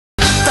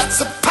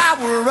That's the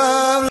power of...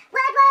 What is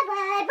the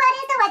word? What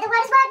is word?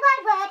 What is the word?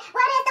 What is word?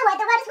 What is the word?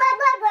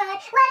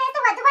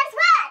 What is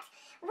word?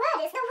 What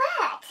is the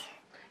word?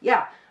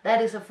 Yeah,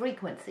 that is a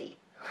frequency.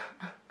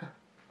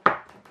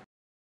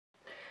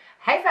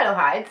 Hey fellow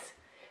heights,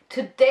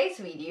 today's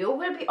video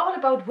will be all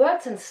about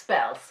words and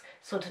spells.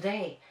 So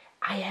today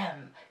I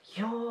am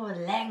your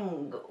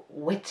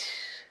LangueWITCH.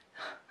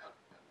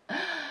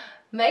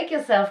 Make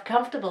yourself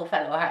comfortable,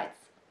 fellow heights.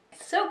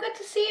 So good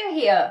to see you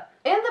here.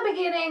 In the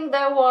beginning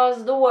there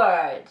was the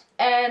word,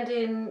 and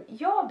in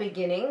your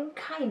beginning,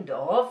 kind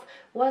of,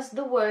 was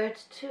the word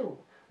too.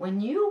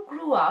 When you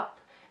grew up,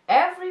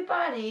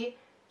 everybody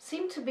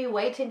seemed to be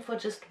waiting for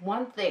just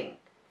one thing,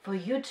 for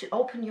you to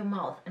open your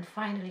mouth and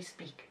finally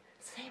speak.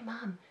 Say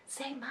mom,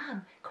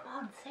 come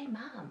on, say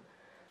mom.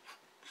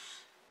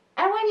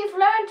 And when you've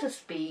learned to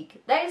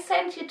speak, they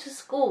sent you to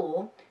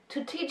school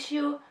to teach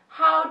you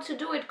how to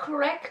do it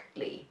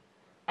correctly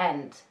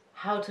and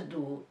how to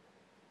do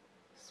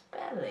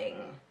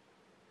spelling.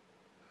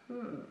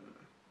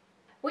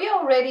 We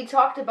already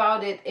talked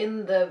about it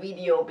in the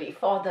video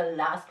before the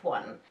last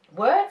one.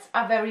 Words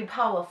are very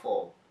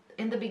powerful.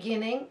 In the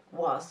beginning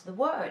was the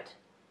word.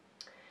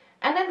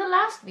 And in the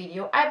last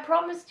video I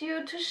promised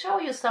you to show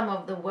you some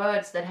of the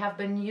words that have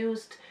been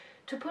used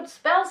to put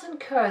spells and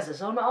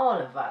curses on all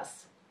of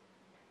us.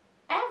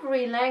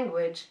 Every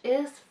language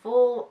is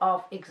full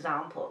of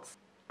examples.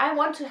 I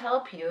want to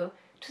help you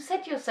to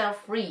set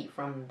yourself free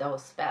from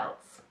those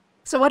spells.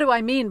 So what do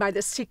I mean by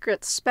the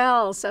secret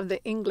spells of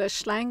the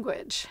English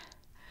language?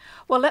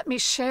 Well, let me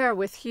share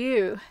with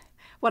you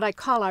what I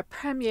call our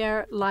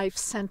premier life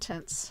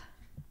sentence.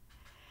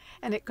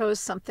 And it goes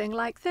something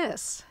like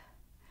this.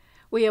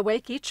 We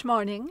awake each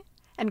morning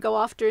and go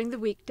off during the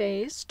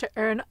weekdays to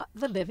earn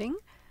the living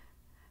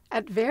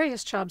at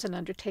various jobs and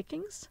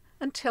undertakings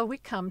until we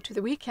come to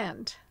the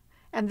weekend.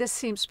 And this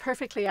seems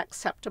perfectly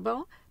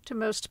acceptable to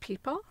most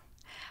people.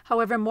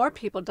 However, more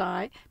people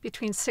die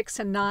between 6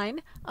 and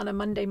 9 on a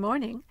Monday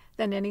morning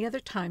than any other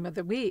time of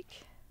the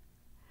week.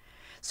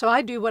 So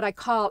I do what I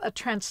call a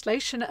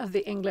translation of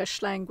the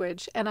English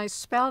language, and I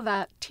spell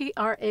that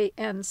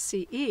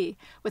T-R-A-N-C-E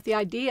with the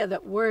idea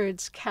that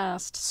words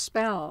cast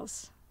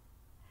spells.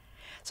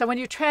 So when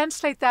you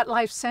translate that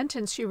life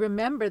sentence, you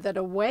remember that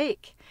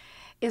awake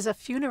is a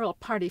funeral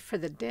party for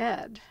the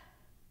dead.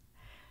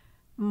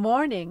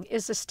 Mourning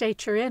is the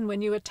state you're in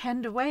when you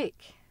attend a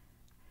wake.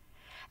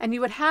 And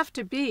you would have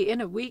to be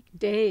in a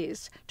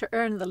weekdays to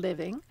earn the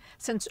living,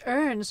 since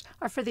urns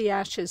are for the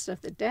ashes of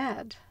the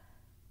dead.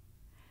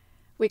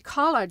 We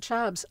call our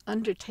jobs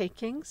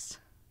undertakings.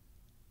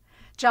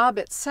 Job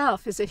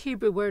itself is a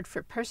Hebrew word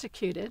for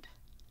persecuted.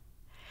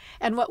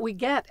 And what we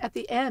get at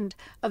the end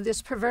of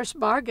this perverse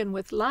bargain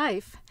with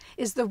life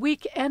is the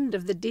weak end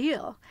of the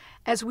deal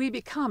as we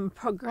become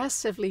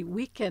progressively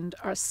weakened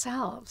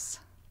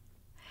ourselves.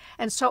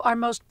 And so our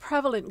most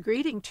prevalent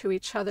greeting to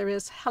each other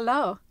is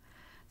hello,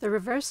 the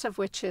reverse of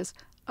which is,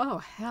 oh,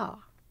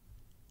 hell.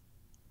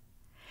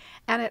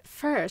 And at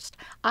first,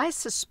 I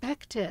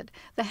suspected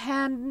the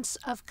hands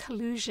of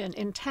collusion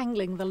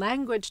entangling the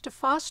language to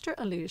foster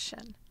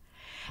illusion.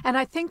 And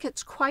I think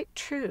it's quite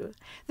true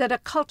that a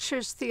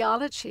culture's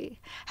theology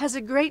has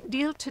a great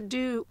deal to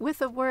do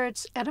with a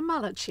word's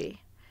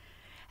etymology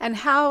and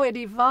how it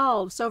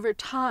evolves over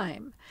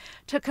time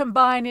to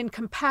combine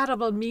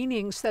incompatible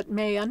meanings that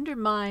may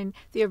undermine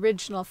the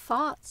original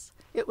thoughts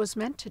it was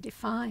meant to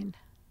define.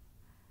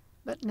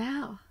 But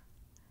now,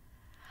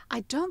 I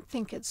don't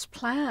think it's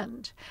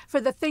planned,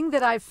 for the thing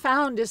that I've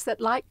found is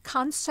that like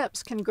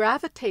concepts can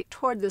gravitate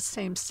toward the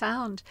same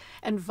sound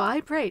and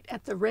vibrate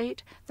at the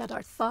rate that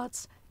our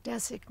thoughts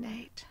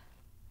designate.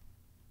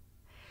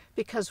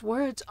 Because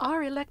words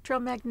are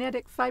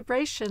electromagnetic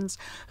vibrations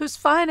whose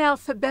fine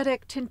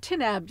alphabetic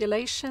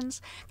tintinnabulations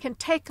can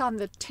take on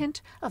the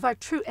tint of our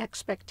true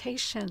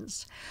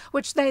expectations,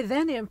 which they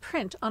then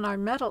imprint on our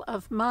metal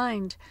of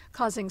mind,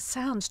 causing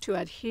sounds to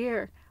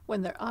adhere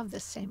when they're of the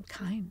same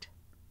kind.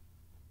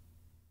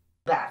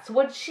 That's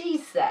what she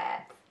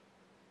said.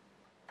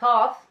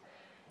 Thoth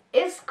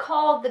is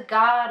called the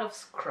god of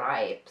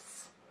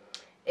scribes.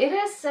 It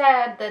is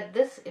said that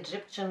this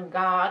Egyptian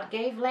god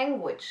gave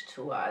language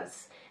to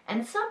us,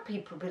 and some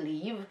people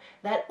believe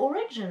that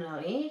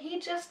originally he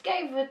just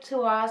gave it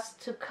to us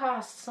to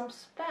cast some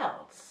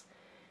spells.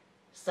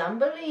 Some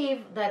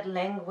believe that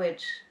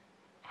language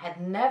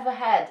had never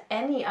had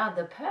any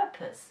other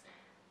purpose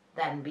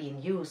than being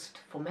used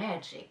for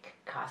magic,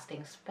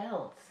 casting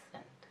spells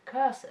and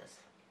curses.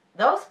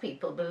 Those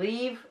people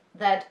believe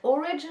that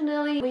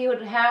originally we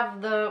would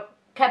have the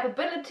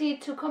capability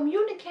to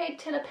communicate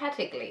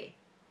telepathically,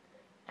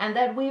 and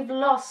that we've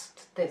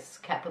lost this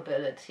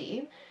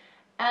capability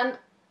and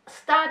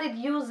started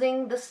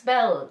using the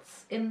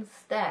spells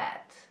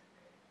instead.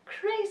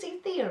 Crazy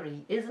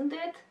theory, isn't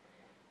it?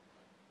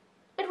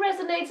 It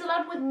resonates a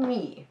lot with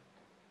me,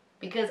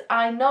 because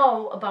I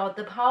know about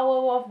the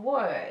power of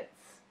words.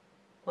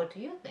 What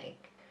do you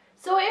think?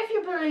 So if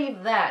you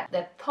believe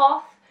that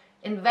Thoth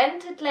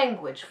invented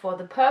language for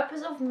the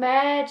purpose of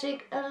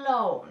magic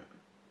alone,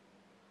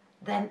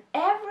 then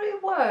every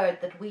word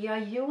that we are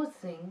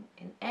using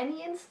in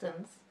any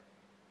instance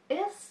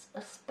is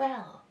a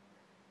spell.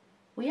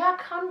 We are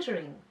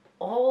conjuring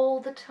all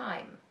the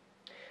time,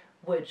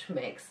 which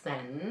makes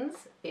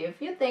sense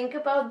if you think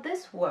about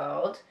this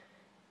world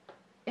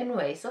in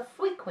ways of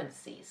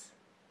frequencies.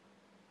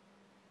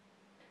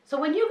 So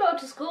when you go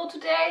to school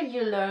today,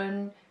 you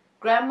learn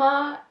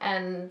grammar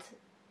and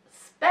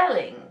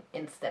spelling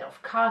instead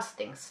of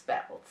casting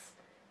spells.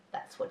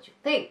 That's what you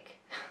think.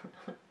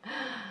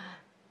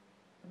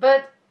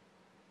 But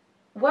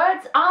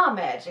words are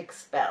magic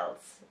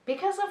spells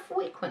because of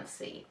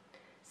frequency.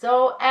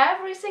 So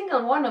every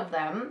single one of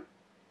them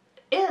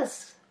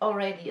is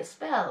already a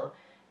spell.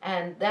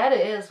 And that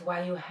is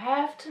why you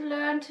have to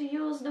learn to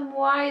use them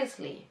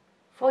wisely,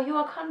 for you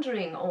are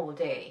conjuring all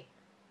day.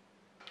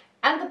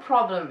 And the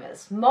problem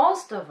is,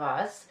 most of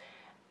us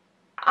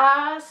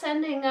are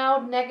sending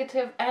out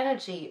negative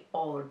energy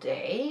all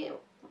day,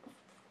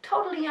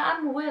 totally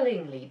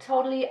unwillingly,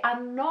 totally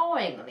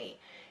unknowingly.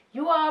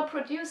 You are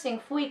producing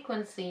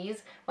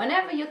frequencies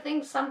whenever you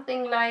think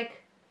something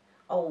like,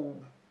 oh,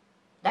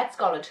 that's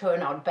gonna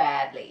turn out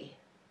badly.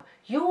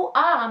 You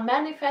are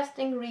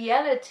manifesting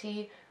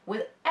reality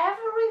with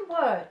every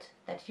word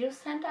that you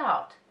send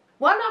out.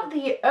 One of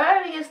the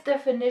earliest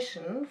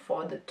definitions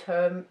for the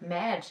term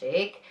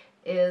magic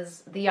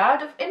is the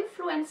art of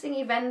influencing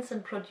events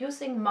and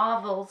producing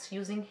marvels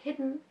using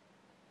hidden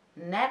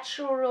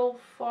natural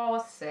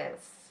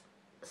forces.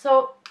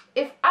 So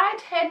if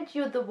I'd hand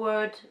you the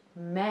word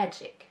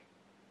magic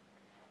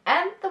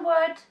and the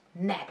word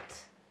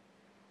net,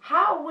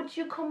 how would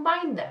you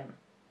combine them?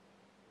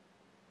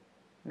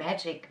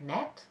 Magic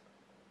net?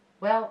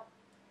 Well,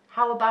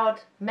 how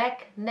about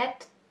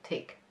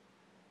magnetic?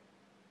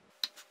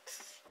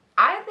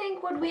 I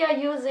think what we are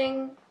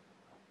using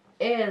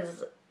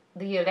is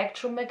the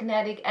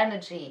electromagnetic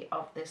energy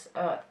of this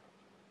earth.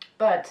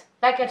 But,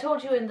 like I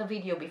told you in the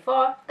video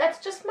before,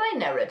 that's just my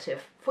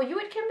narrative. For you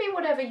it can be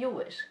whatever you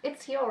wish.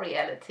 It's your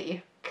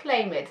reality.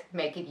 Claim it,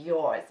 make it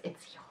yours.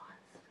 It's yours.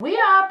 We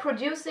are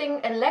producing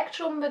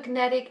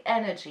electromagnetic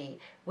energy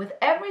with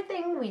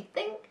everything we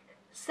think,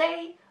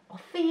 say, or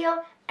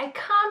feel. I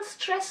can't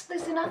stress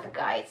this enough,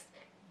 guys.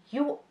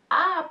 You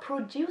are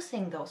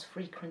producing those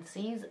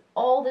frequencies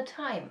all the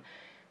time.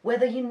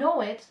 Whether you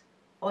know it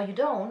or you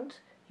don't,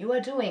 you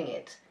are doing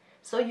it.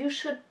 So you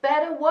should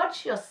better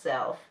watch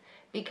yourself,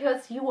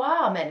 because you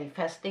are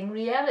manifesting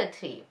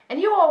reality. And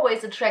you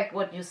always attract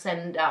what you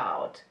send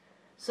out.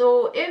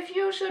 So if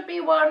you should be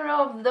one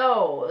of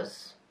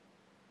those,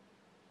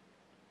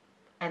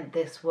 and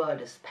this world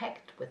is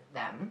packed with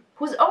them,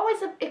 who's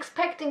always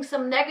expecting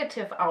some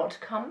negative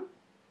outcome,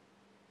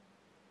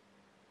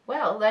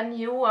 well, then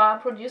you are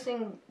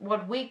producing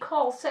what we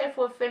call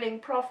self-fulfilling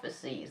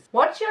prophecies.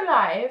 Watch your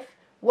life,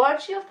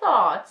 watch your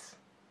thoughts,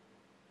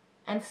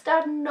 and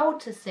start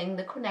noticing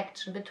the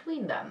connection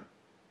between them.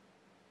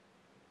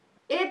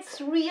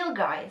 It's real,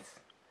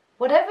 guys.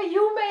 Whatever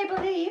you may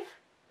believe,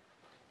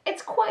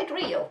 it's quite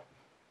real.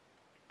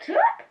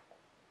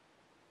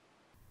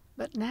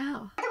 But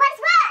now, What